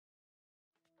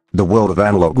The world of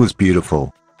analog was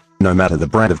beautiful. No matter the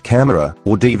brand of camera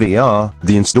or DVR,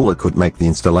 the installer could make the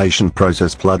installation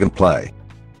process plug and play.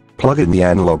 Plug in the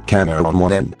analog camera on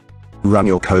one end. Run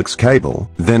your coax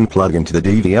cable, then plug into the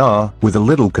DVR. With a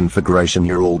little configuration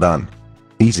you're all done.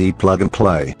 Easy plug and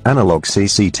play, analog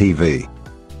CCTV.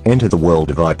 Enter the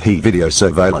world of IP video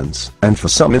surveillance, and for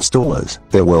some installers,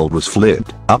 their world was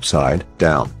flipped, upside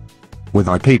down. With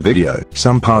IP video,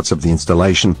 some parts of the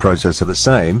installation process are the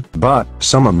same, but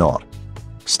some are not.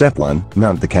 Step 1.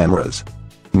 Mount the cameras.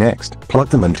 Next, plug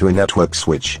them into a network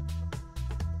switch.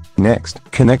 Next,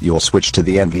 connect your switch to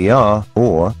the NVR,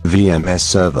 or VMS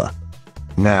server.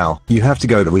 Now, you have to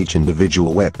go to each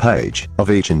individual web page of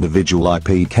each individual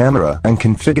IP camera and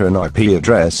configure an IP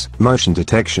address, motion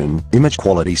detection, image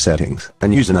quality settings,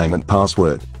 and username and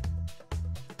password.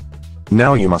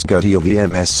 Now you must go to your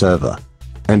VMS server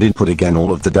and input again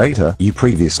all of the data you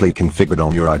previously configured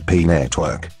on your IP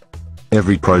network.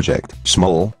 Every project,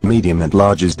 small, medium and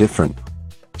large, is different.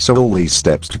 So all these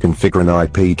steps to configure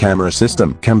an IP camera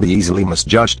system can be easily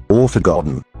misjudged or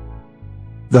forgotten.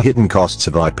 The hidden costs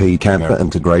of IP camera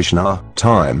integration are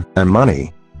time and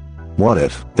money. What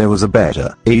if there was a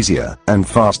better, easier, and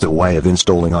faster way of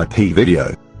installing IP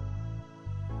video?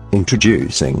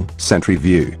 Introducing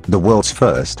sentryView, the world's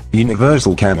first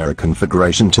universal camera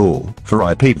configuration tool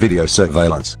for IP video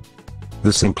surveillance.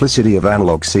 The simplicity of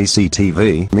analog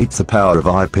CCTV meets the power of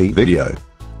IP video.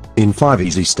 In 5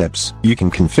 easy steps, you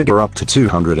can configure up to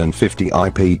 250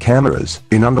 IP cameras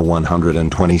in under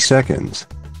 120 seconds.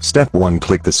 Step 1.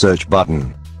 Click the search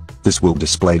button. This will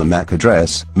display the MAC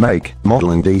address, make,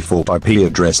 model and default IP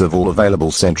address of all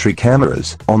available Sentry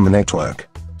cameras on the network.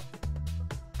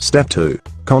 Step 2.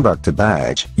 Conduct a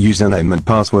badge, username and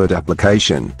password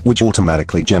application, which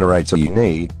automatically generates a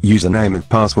unique username and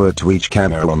password to each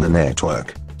camera on the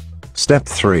network. Step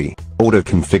 3.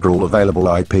 Auto-configure all available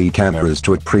IP cameras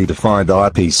to a predefined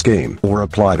IP scheme or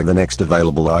apply to the next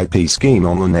available IP scheme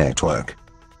on the network.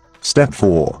 Step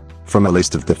 4. From a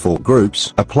list of default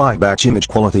groups, apply batch image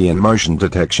quality and motion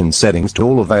detection settings to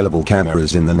all available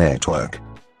cameras in the network.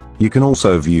 You can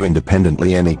also view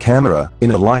independently any camera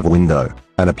in a live window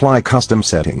and apply custom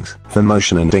settings for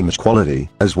motion and image quality,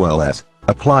 as well as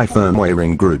apply firmware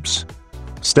in groups.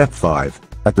 Step 5.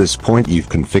 At this point you've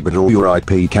configured all your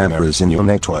IP cameras in your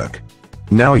network.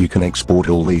 Now you can export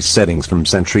all these settings from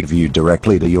sentryView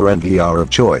directly to your NVR of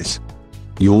choice.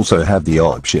 You also have the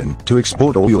option to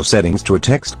export all your settings to a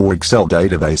text or Excel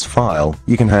database file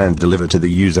you can hand deliver to the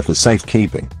user for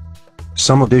safekeeping.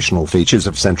 Some additional features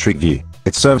of sentryView: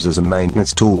 it serves as a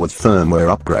maintenance tool with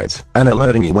firmware upgrades and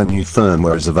alerting you when new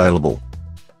firmware is available.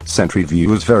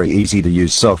 sentryView is very easy to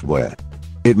use software.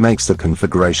 It makes the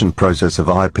configuration process of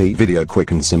IP video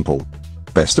quick and simple.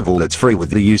 Best of all, it's free with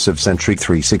the use of Sentry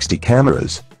 360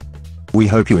 cameras. We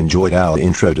hope you enjoyed our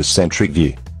intro to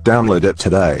sentryView. Download it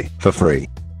today, for free.